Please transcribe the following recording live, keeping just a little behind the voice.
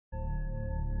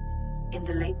In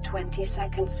the late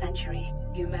 22nd century,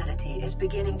 humanity is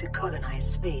beginning to colonize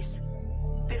space.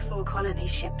 Before colony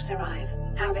ships arrive,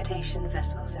 habitation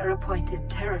vessels are appointed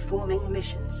terraforming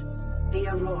missions. The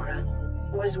Aurora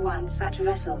was one such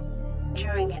vessel.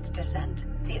 During its descent,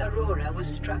 the Aurora was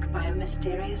struck by a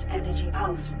mysterious energy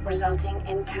pulse, resulting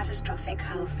in catastrophic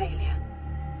hull failure.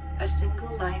 A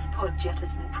single life pod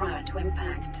jettisoned prior to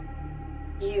impact.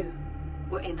 You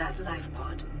were in that life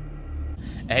pod.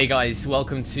 Hey guys,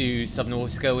 welcome to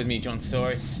Subnautica with me,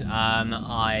 Jonty.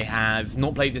 I have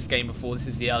not played this game before. This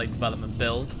is the early development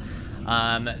build.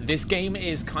 This game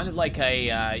is kind of like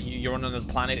a you're on another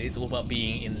planet. It's all about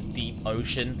being in the deep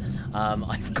ocean.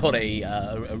 I've got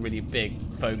a really big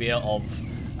phobia of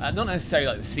not necessarily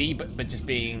like the sea, but just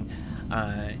being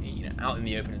you know, out in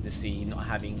the open of the sea, not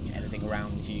having anything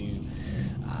around you.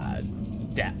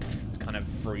 Depth kind of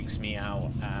freaks me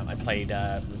out. I played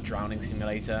Drowning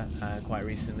Simulator quite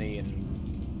recently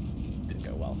and didn't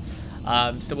go well.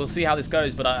 So we'll see how this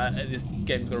goes, but this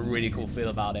game's got a really cool feel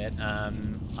about it.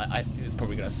 I think it's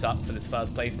probably going to suck for this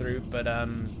first playthrough, but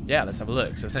yeah, let's have a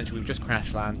look. So essentially we've just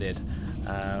crash landed.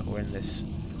 We're in this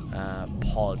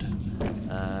pod.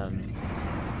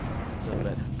 It's a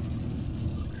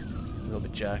little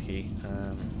bit jerky.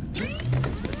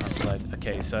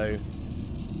 Okay, so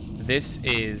this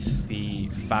is the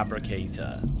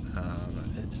fabricator.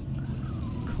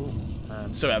 Cool.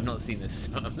 Sorry, I've not seen this.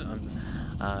 So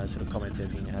I'm sort of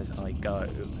commentating as I go.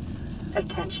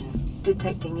 Attention.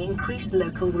 Detecting increased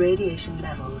local radiation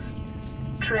levels.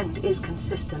 Trend is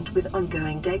consistent with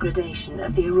ongoing degradation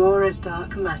of the Aurora's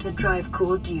dark matter drive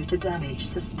core due to damage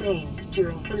sustained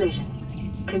during collision.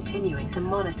 Continuing to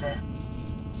monitor.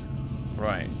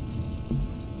 Right.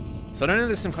 So I don't know if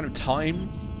there's some kind of time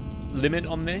limit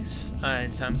on this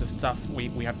in terms of stuff we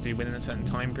have to do within a certain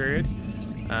time period,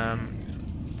 in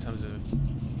terms of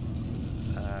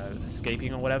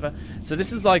escaping or whatever. So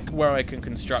this is like where I can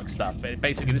construct stuff.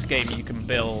 Basically, this game you can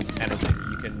build anything.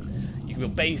 You can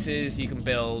build bases. You can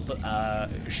build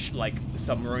like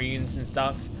submarines and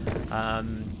stuff.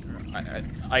 I'm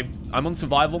on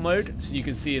survival mode, so you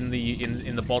can see in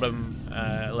the bottom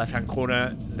left-hand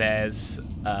corner there's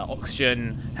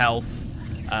oxygen, health,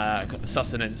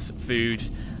 sustenance, food,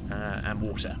 and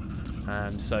water.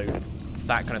 So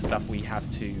that kind of stuff we have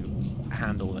to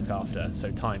handle, look after.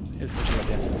 So time is such a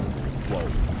essence. Whoa.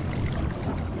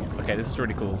 Okay, this is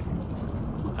really cool.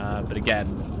 But again,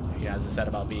 yeah, as I said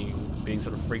about being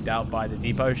sort of freaked out by the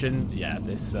deep ocean, yeah,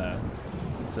 this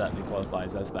certainly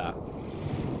qualifies as that.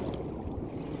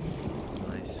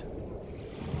 Nice.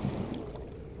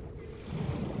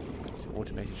 So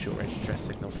automated short-range stress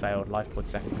signal failed. Lifepod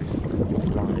secondary systems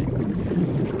offline.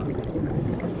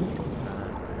 Okay,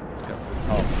 let's go to the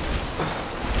top.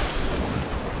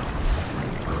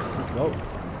 Whoa.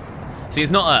 See,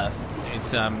 it's not Earth.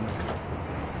 It's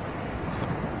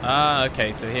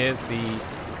okay. So here's the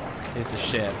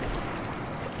ship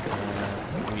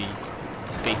we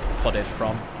escape podded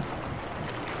from.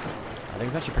 I think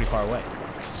it's actually pretty far away.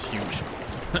 It's huge.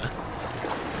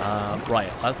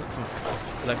 Right. Let's look some.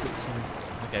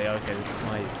 Okay. This is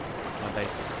my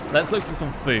base. Let's look for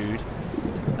some food.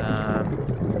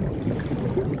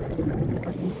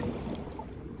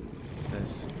 What's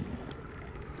this?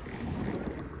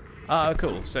 Oh,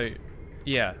 cool. So,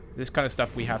 yeah, this kind of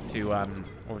stuff we have to,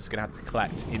 obviously gonna have to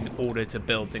collect in order to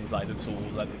build things like the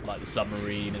tools, like the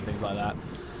submarine and things like that.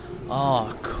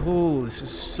 Oh, cool. This is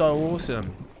so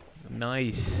awesome.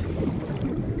 Nice.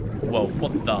 Whoa,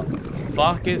 what the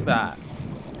fuck is that?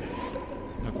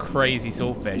 It's a crazy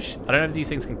swordfish. I don't know if these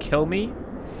things can kill me.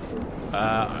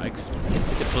 Is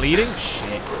it bleeding?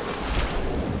 Shit.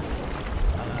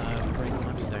 Break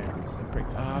limestone.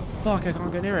 Ah, fuck, I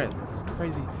can't go near it. This is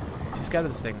crazy. I'm too scared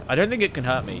of this thing. I don't think it can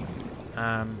hurt me.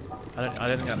 I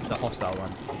don't think that's the hostile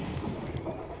one.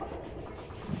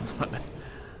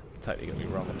 Totally gonna be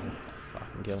wrong. It's gonna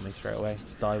fucking kill me straight away.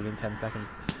 Die within 10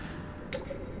 seconds.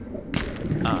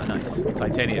 Ah, nice.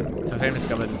 Titanium. Titanium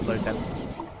discovered as low density.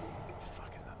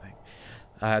 Fuck is that thing?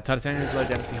 Titanium is low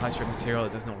density, high strength material.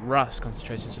 It does not rust.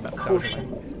 Concentration is about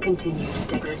caution. Continued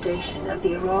degradation of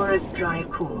the Aurora's drive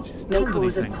core may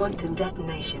cause a quantum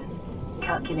detonation.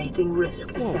 Calculating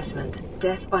risk assessment.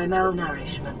 Death by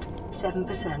malnourishment,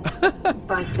 7%.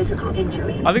 By physical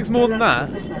injury, I think it's more than that.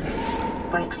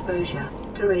 11%. By exposure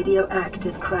to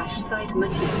radioactive crash site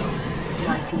materials,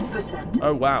 19%.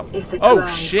 Oh wow. If the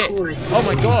shit. Core is oh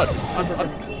my god.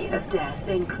 Probability of death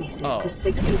increases to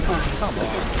 65%. Come on.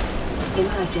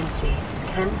 Emergency.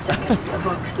 10 seconds of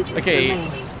oxygen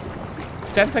remaining.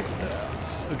 10 seconds.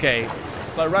 Okay.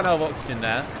 So I ran out of oxygen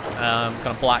there. Kind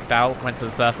of blacked out, went to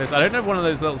the surface. I don't know if one of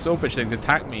those little swordfish things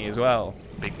attacked me as well.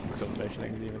 Big swordfish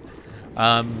things even.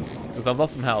 Because I've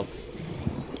lost some health.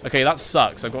 Okay, that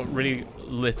sucks. I've got really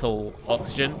little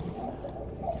oxygen.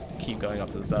 Just keep going up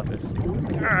to the surface.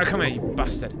 Ah, come here, you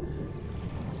bastard.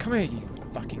 Come here, you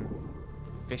fucking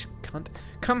fish cunt.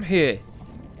 Come here.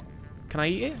 Can I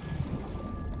eat it?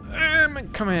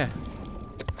 Come here.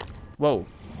 Whoa,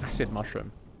 acid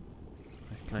mushroom.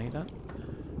 Can I eat that?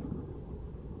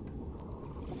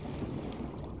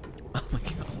 Oh my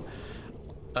god.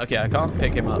 Okay, I can't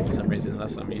pick him up for some reason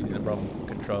unless I'm using the wrong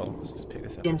control. Let's just pick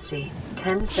this up. 10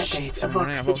 seconds of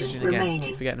oxygen remaining.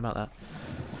 Keep forgetting about that.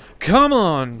 Come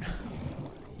on!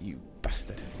 You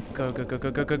bastard. Go, go, go,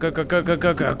 go, go, go, go, go, go, go,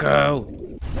 go, go, go!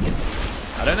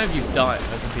 I don't know if you died.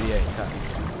 Open PDA attack.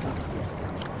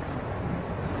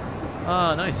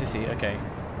 Ah, nice, sissy. Okay.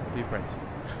 Blueprints.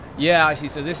 Yeah, I see.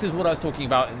 So this is what I was talking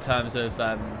about in terms of,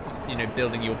 you know,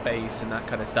 building your base and that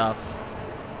kind of stuff.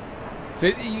 So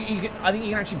I think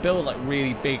you can actually build like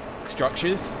really big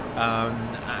structures,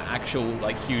 actual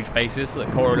like huge bases, like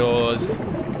corridors,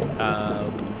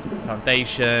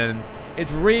 foundation.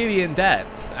 It's really in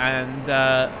depth, and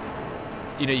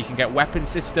you know, you can get weapon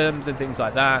systems and things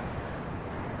like that.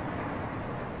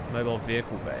 Mobile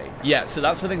vehicle bay. Yeah, so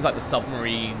that's for things like the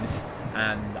submarines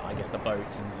and I guess the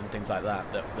boats and things like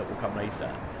that that will come later.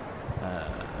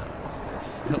 What's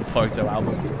this? Little photo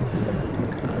album.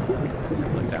 Let's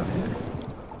have a look down here.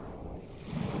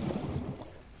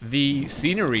 The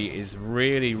scenery is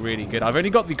really, really good. I've only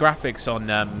got the graphics on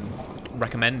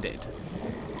recommended,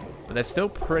 but they're still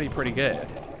pretty good.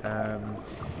 I'm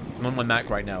on my Mac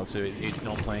right now, so it's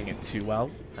not playing it too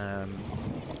well. And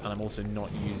I'm also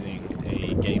not using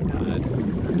a gamepad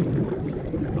because it's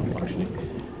not functioning.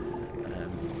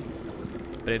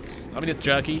 But I mean, it's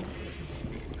jerky.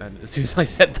 And as soon as I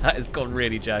said that, it's gone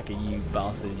really jerky. You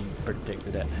bastard, you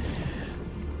predicted it.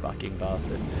 Fucking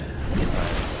bastard.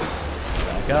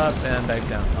 Back up and back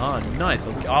down. Oh, nice.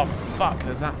 Oh, fuck,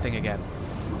 there's that thing again.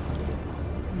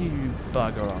 You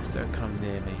bugger off, don't come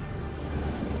near me.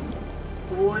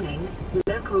 Warning,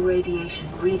 local radiation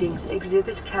readings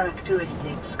exhibit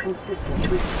characteristics consistent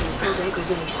with total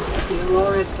degradation of the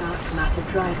Aurora's dark matter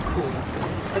drive core.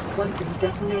 A quantum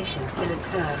detonation will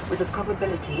occur with a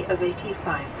probability of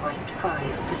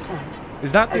 85.5%.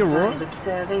 Is that the Aurora? Advise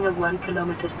observing a 1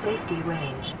 kilometer safety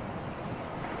range.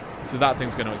 So that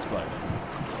thing's going to explode.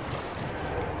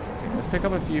 Okay, let's pick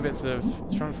up a few bits of...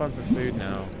 Let's try and find some food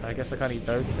now. I guess I can't eat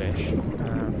those fish. I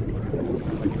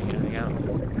can eat anything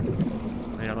else. I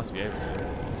mean, I must be able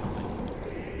to eat something.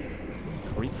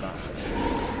 Creep that.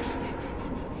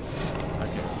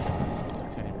 Okay, let's get this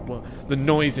titanium. Well, the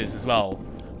noises as well.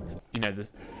 You know, the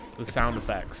sound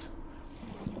effects.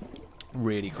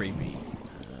 Really creepy.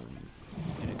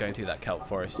 You know, going through that kelp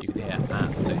forest, you can hear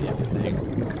absolutely everything.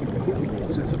 The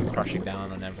water sort of crushing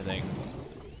down on everything.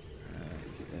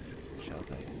 Is it this? Shall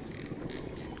they?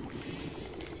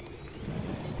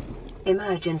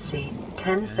 Emergency.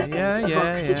 10 seconds of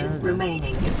oxygen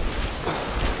remaining.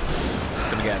 It's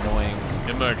gonna get annoying.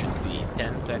 Emergency.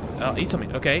 10 seconds. Oh, eat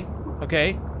something. Okay.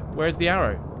 Okay. Where's the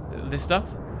arrow? This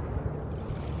stuff?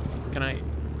 Can I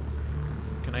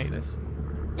eat this?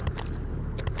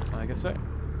 I guess so.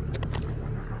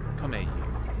 Come here.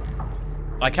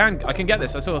 I can get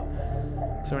this. I saw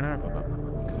an arrow pop up.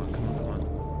 Come on.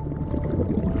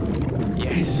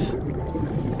 Yes.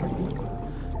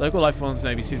 Local life forms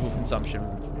may be suitable for consumption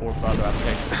or for other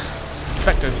applications.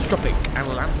 Spectroscopic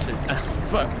analysis.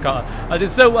 Fuck God. I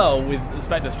did so well with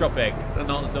spectroscopic, but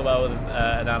not so well with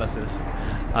analysis.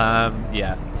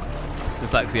 Yeah.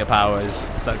 Dyslexia powers,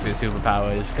 dyslexia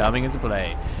superpowers coming into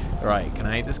play. Right, can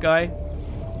I eat this guy?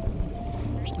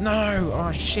 No!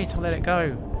 Oh shit, I'll let it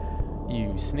go.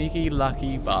 You sneaky,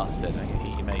 lucky bastard. I can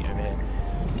eat your mate over here.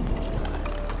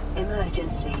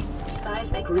 Emergency.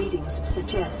 Seismic readings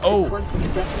suggest a quantum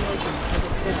detonation has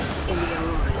occurred in the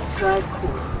Aurora's drive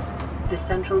core. The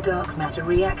central dark matter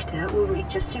reactor will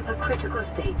reach a supercritical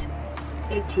state.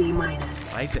 80 minus.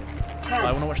 I ate it. 10,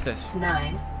 I want to watch this.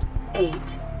 9, 8,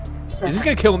 7, Is this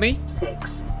gonna kill me?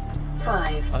 6,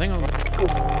 5, I think I'm... 4,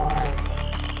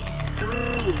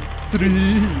 3.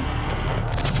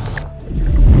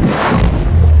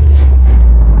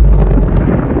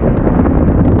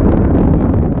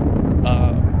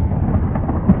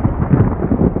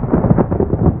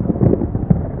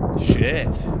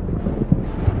 Shit.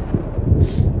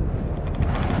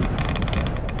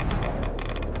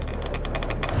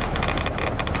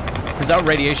 Is that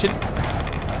radiation? I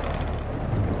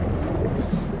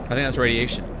think that's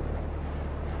radiation.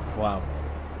 Wow.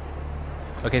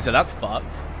 Okay, so that's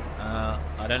fucked.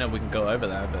 I I don't know if we can go over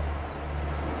there, but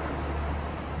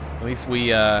at least we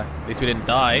didn't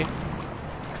die.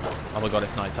 Oh my god,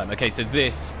 it's nighttime. Okay, so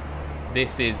this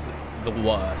is the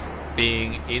worst.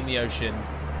 Being in the ocean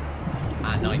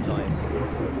at nighttime.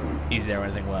 Is there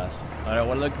anything worse? I don't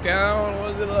want to look down.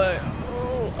 What is it like?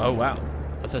 Oh wow,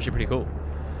 that's actually pretty cool.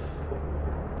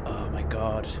 Oh my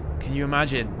god, can you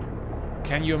imagine?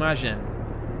 Can you imagine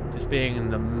just being in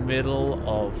the middle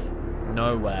of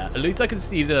nowhere? At least I could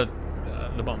see the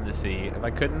bottom of the sea. If I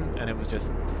couldn't, and it was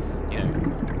just, you know,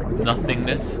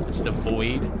 nothingness, just a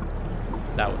void,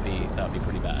 that would be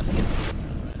pretty bad.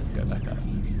 Alright, let's go back up.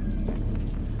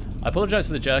 I apologize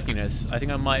for the jerkiness. I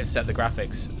think I might have set the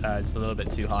graphics just a little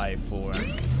bit too high for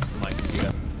my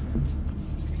computer.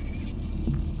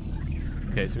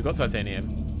 Okay, so we've got titanium.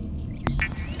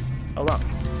 Oh wow.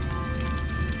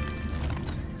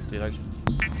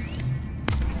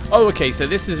 Oh, okay, so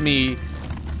this is me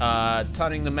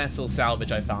turning the metal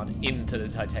salvage I found into the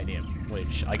titanium,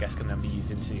 which I guess can then be used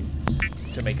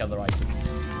to make other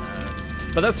items.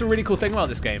 But that's the really cool thing about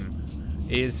this game,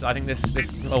 is I think this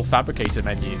little fabricator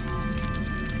menu.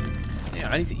 Yeah,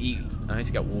 I need to eat. I need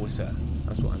to get water.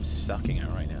 That's what I'm sucking at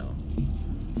right now.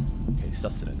 Okay,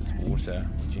 sustenance, water.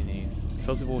 What do you need?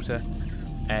 Filtered water,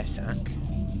 air sac.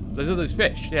 Those are those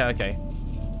fish. Yeah, okay.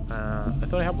 I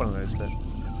thought I had one of those, but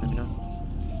maybe not.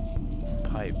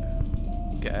 Pipe.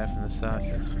 Get air from the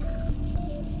surface.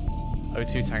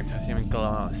 O2 tank, titanium and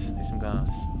glass. Need some glass.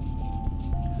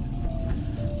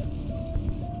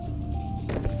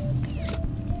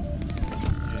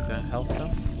 Is that health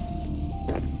stuff?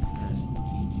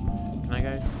 Can I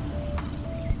go?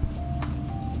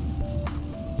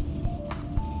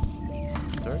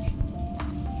 Storage?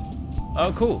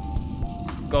 Oh, cool.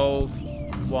 Gold,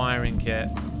 wiring kit.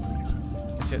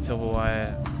 Shit, silver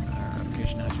wire.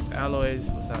 Application hydrogen alloys.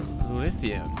 What's that?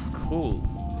 Lithium. Cool.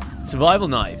 Survival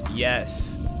knife.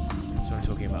 Yes. That's what I'm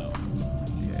talking about.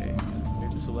 Okay.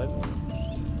 Move this all over.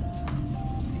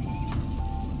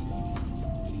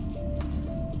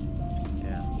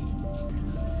 Yeah.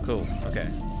 Cool. Okay.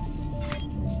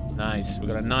 Nice. We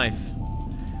got a knife.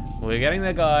 We're getting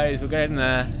there, guys. We're getting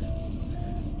there.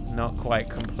 Not quite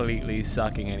completely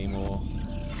sucking anymore.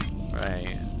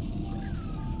 Right.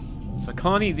 So I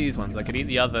can't eat these ones. I could eat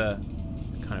the other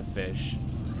kind of fish.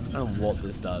 I don't know what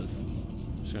this does.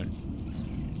 What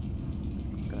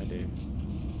can I do?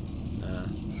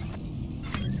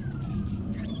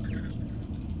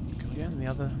 Can we get in the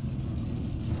other?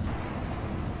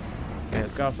 Okay,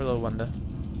 let's go out for a little wander.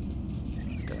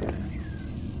 Let's go there.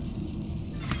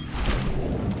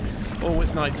 Oh,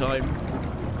 it's night time.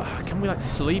 Can we like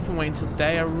sleep and wait until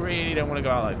day? I really don't want to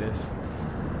go out like this.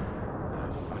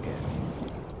 Fuck it.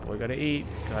 Boy, gotta eat.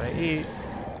 Gotta eat.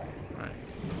 Right.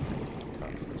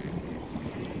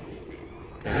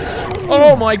 Okay.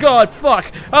 Oh my god,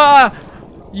 fuck! Ah!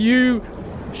 You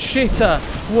shitter!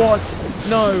 What?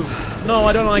 No. No,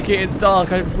 I don't like it. It's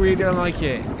dark. I really don't like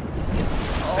it.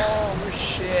 Oh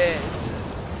shit.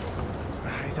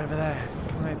 He's over there.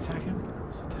 Can I attack him?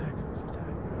 Let's attack. Let's attack.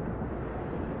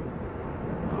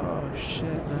 Oh shit,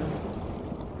 man.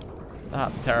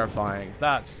 That's terrifying.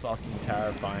 That's fucking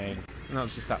terrifying. And that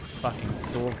was just that fucking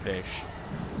swordfish.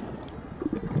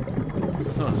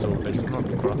 It's not a swordfish, it's not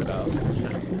a crocodile.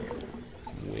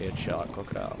 Weird shark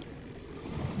crocodile.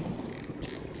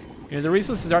 You know, the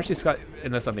resources are actually sky,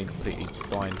 unless I'm being completely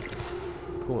blind.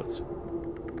 Quartz.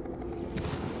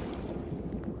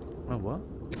 Oh, what?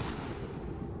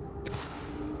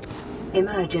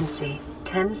 Emergency.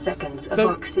 10 seconds of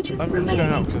oxygen remaining. I'm just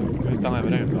going out because I'm going to die if I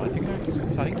don't, but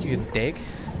I think you can dig.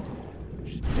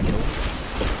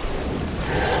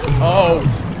 Oh,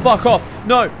 fuck off!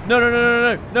 No! No, no, no,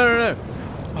 no, no, no, no, no!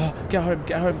 Oh, get home,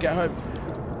 get home, get home.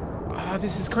 Oh,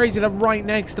 this is crazy. They're right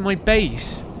next to my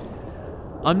base.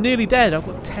 I'm nearly dead. I've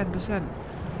got 10%.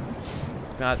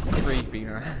 That's creepy,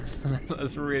 man.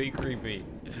 That's really creepy.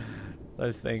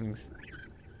 Those things.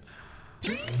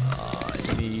 Oh,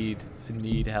 I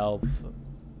need help.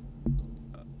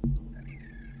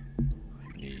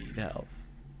 I need help.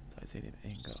 Titanium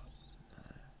ingot.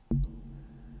 No.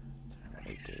 Don't know what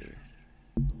they do.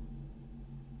 I'm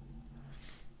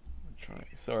trying.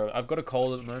 Sorry, I've got a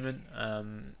cold at the moment.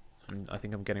 I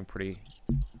think I'm getting pretty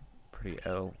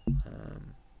ill.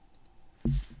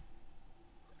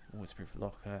 Waterproof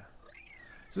locker.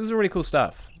 So this is really cool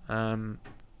stuff. My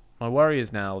worry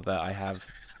is now that I have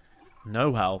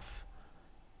no health.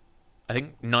 I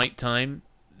think nighttime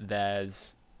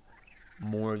there's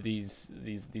more of these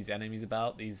enemies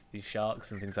about, these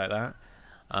sharks and things like that.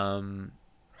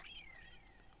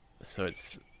 So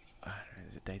it's, I don't know,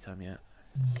 is it daytime yet?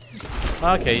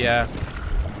 Okay, yeah.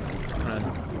 It's kind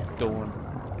of dawn.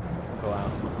 go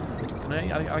out.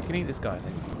 I can eat this guy, I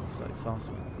think. It's like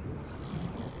faster.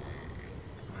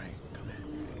 Alright, come here.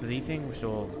 Does eating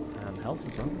restore health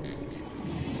as well?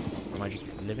 Or am I just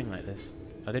living like this?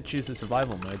 I did choose the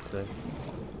survival mode, so...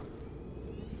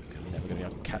 I'm never going to be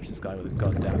able to catch this guy with a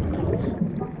goddamn mouse.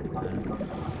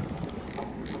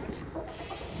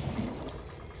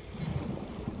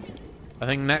 I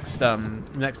think next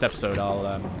episode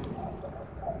I'll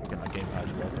get my gamepad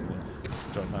to work on this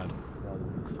joypad rather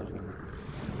than this fucking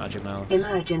magic mouse.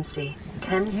 Emergency.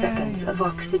 10 seconds of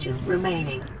oxygen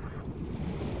remaining.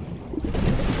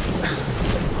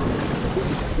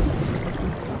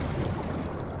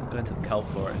 I'm going to the kelp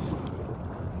forest.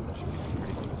 There should be some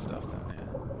pretty cool stuff down here.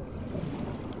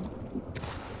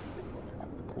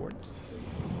 The quartz.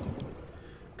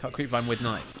 Cut creepvine with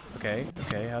knife. Okay,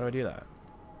 okay, how do I do that?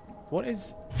 What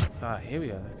is... Ah, here we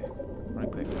go. Okay.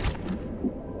 Right click.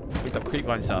 Picked up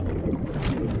creepvine sapple.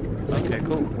 Okay,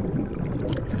 cool.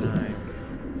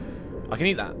 I can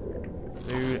eat that.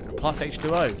 Food plus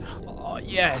H2O. Oh,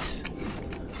 yes!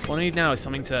 What I need now is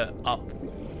something to up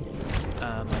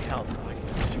my health.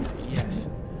 Yes.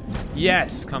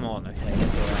 Yes! Come on. Okay,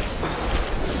 that's alright.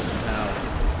 Now.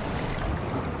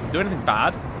 Does it do anything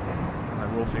bad? My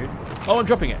raw food. Oh, I'm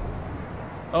dropping it.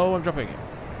 Oh, I'm dropping it.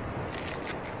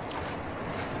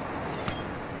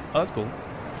 Oh, that's cool.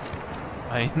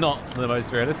 I mean, not the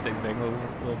most realistic thing, a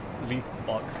little leaf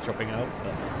box dropping out,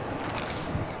 but...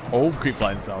 Old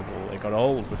creepvine sample, it got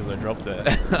old because I dropped it.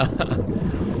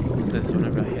 What's this one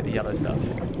over here? The yellow stuff.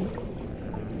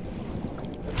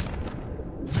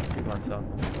 Creepvine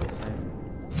sample, still the same.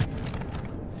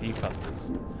 Seed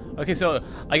clusters. Okay, so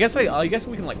I guess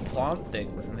we can like plant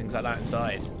things and things like that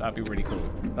inside. That'd be really cool.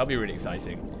 That'd be really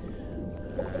exciting.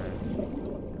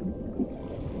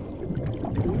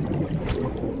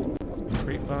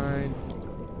 Creepvine.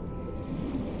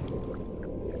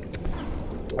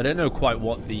 I don't know quite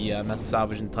what the metal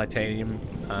salvage and titanium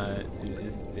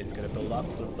is going to build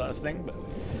up sort of first thing, but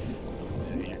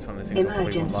yeah, it's one of those things I'll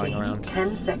probably want lying around.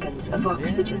 10 seconds of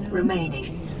oxygen remaining.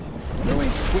 Jesus. I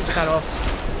always switch that off.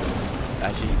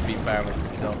 Actually, to be fair, if I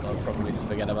switch it off, I'll probably just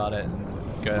forget about it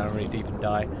and go down really deep and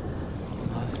die.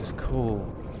 Oh, this is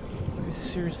cool. It's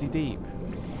seriously deep.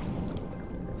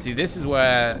 See, this is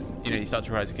where, you know, you start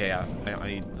to realize, okay, I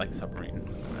need, like, a submarine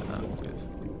or something like that, because...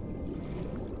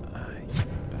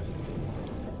 bastard.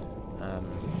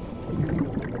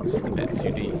 It's just a bit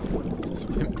too deep to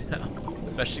swim down,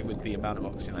 especially with the amount of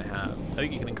oxygen I have. I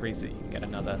think you can increase it, you can get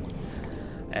another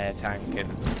air tank and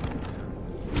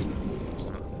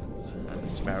some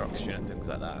spare oxygen and things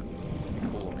like that. It's going to be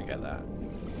cool when we get that.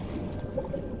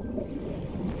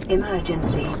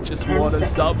 Emergency. Just want a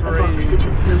submarine.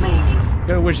 Remaining. I'm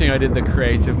kind of wishing I did the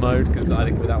creative mode, because I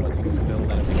think without one you can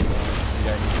build anything you want. You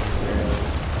don't need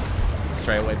materials.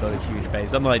 Straight away build a huge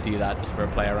base. I might do that just for a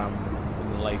play around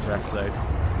in the later episode.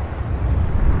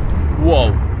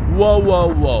 Whoa. Whoa, whoa,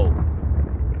 whoa.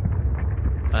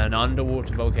 An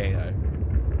underwater volcano.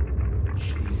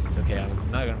 Jesus, okay,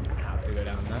 I'm not going to have to go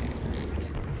down there.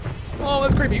 Oh,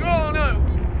 that's creepy. Oh, no.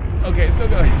 Okay, it's still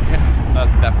going.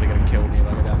 That's definitely going to kill me if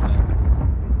I go down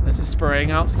there. There's a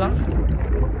spraying out stuff.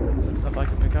 Is there stuff I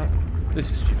can pick up? This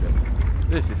is stupid.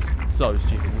 This is so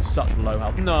stupid with such low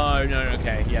health. No, no,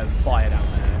 okay. Yeah, there's fire down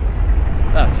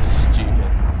there. That's just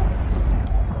stupid.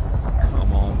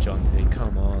 Come on, Jonty.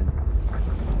 Come on.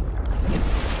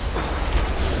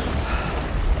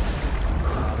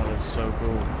 Oh, that looks so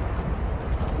cool.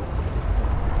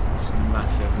 Just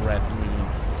massive red moon.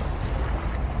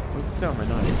 What does it say on my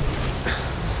knife?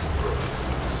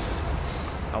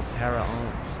 Altera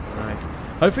arms. Nice.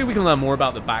 Hopefully we can learn more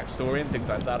about the backstory and things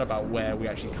like that, about where we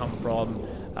actually come from.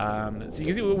 So you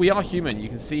can see we are human. You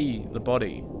can see the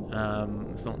body.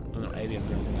 It's not aliens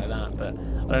or anything like that, but I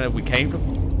don't know if we came from...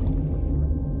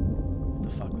 What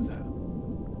the fuck was that?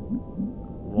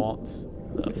 What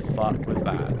the fuck was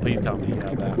that? Please tell me you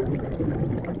heard that.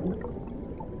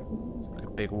 It's like a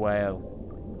big whale.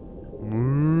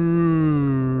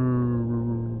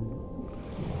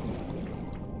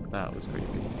 That was creepy.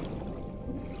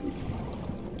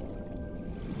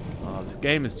 Oh, this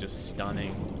game is just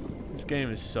stunning. This game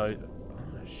is so...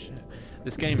 Oh, shit.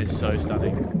 This game is so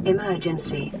stunning.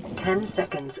 Emergency. 10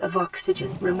 seconds of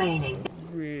oxygen remaining.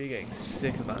 I'm really getting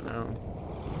sick of that now.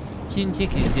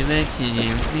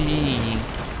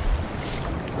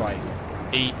 Right.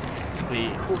 Eat.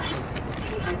 Please. Caution.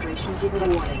 Dehydration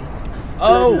didn't warning.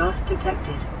 Oh! Blood loss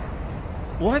detected.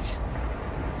 What?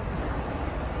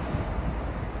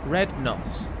 Red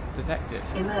NOS detected.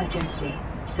 Emergency.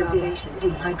 Severe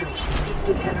dehydration.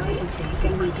 Declare intake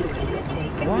immediately.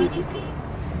 Intake immediately.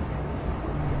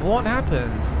 What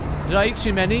happened? Did I eat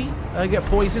too many? Did I get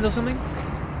poisoned or something?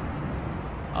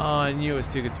 Oh, I knew it was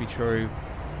too good to be true.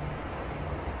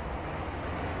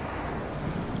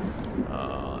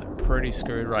 Oh, I'm pretty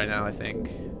screwed right now, I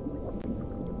think.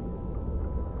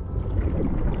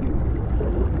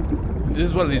 This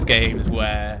is one of these games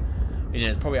where, you know,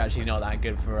 it's probably actually not that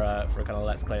good for a kind of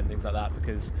let's play and things like that,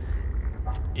 because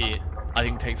it, I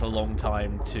think, takes a long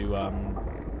time to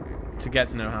get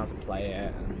to know how to play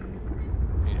it, and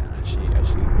you know, actually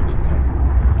really become,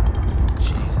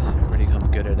 Jesus, really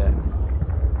become good at it.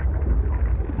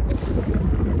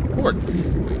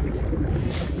 Quartz.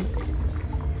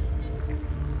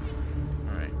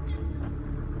 All right.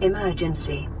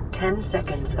 Emergency. 10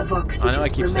 seconds of oxygen. I know I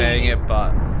keep remaining. saying it,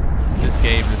 but this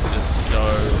game is just so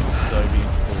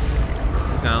beautiful.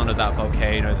 The sound of that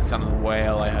volcano, the sound of the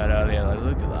whale I heard earlier, like,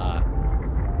 look at that.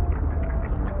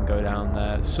 And we can go down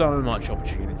there. So much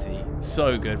opportunity.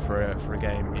 So good for a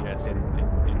game, you know, it's in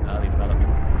early development.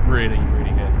 Really,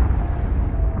 really good.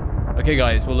 Okay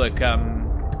guys, well look, I'm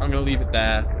going to leave it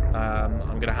there.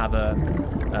 I'm going to have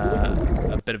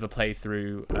a bit of a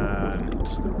playthrough,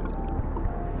 just,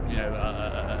 you know,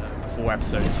 before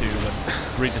episode 2,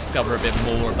 and rediscover a bit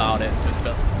more about it, so it's a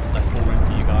bit less boring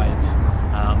for you guys.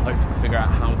 Hopefully figure out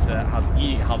how to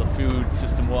eat, how the food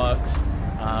system works,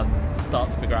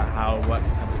 start to figure out how it works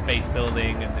in terms of base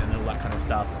building and all that kind of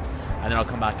stuff. And then I'll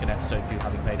come back in episode 2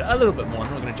 having played a little bit more.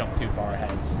 I'm not going to jump too far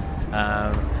ahead.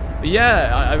 But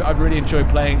yeah, I've really enjoyed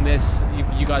playing this.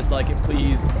 You guys like it,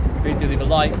 please do leave a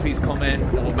like, please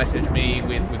comment, or message me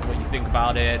with what you think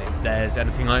about it. If there's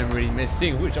anything I'm really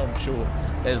missing, which I'm sure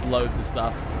there's loads of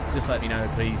stuff, just let me know,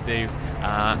 please do.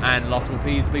 And last of all,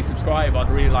 please subscribe.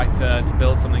 I'd really like to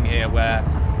build something here where,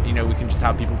 you know, we can just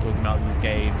have people talking about these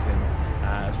games, and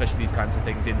especially these kinds of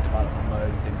things in development mode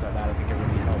and things like that. I think it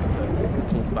really helps to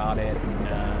talk about it, and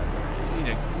you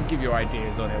know, give your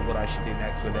ideas on it, what I should do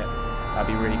next with it. That'd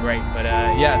be really great. But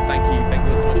yeah, thank you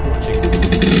all so much for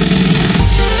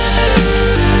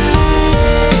watching.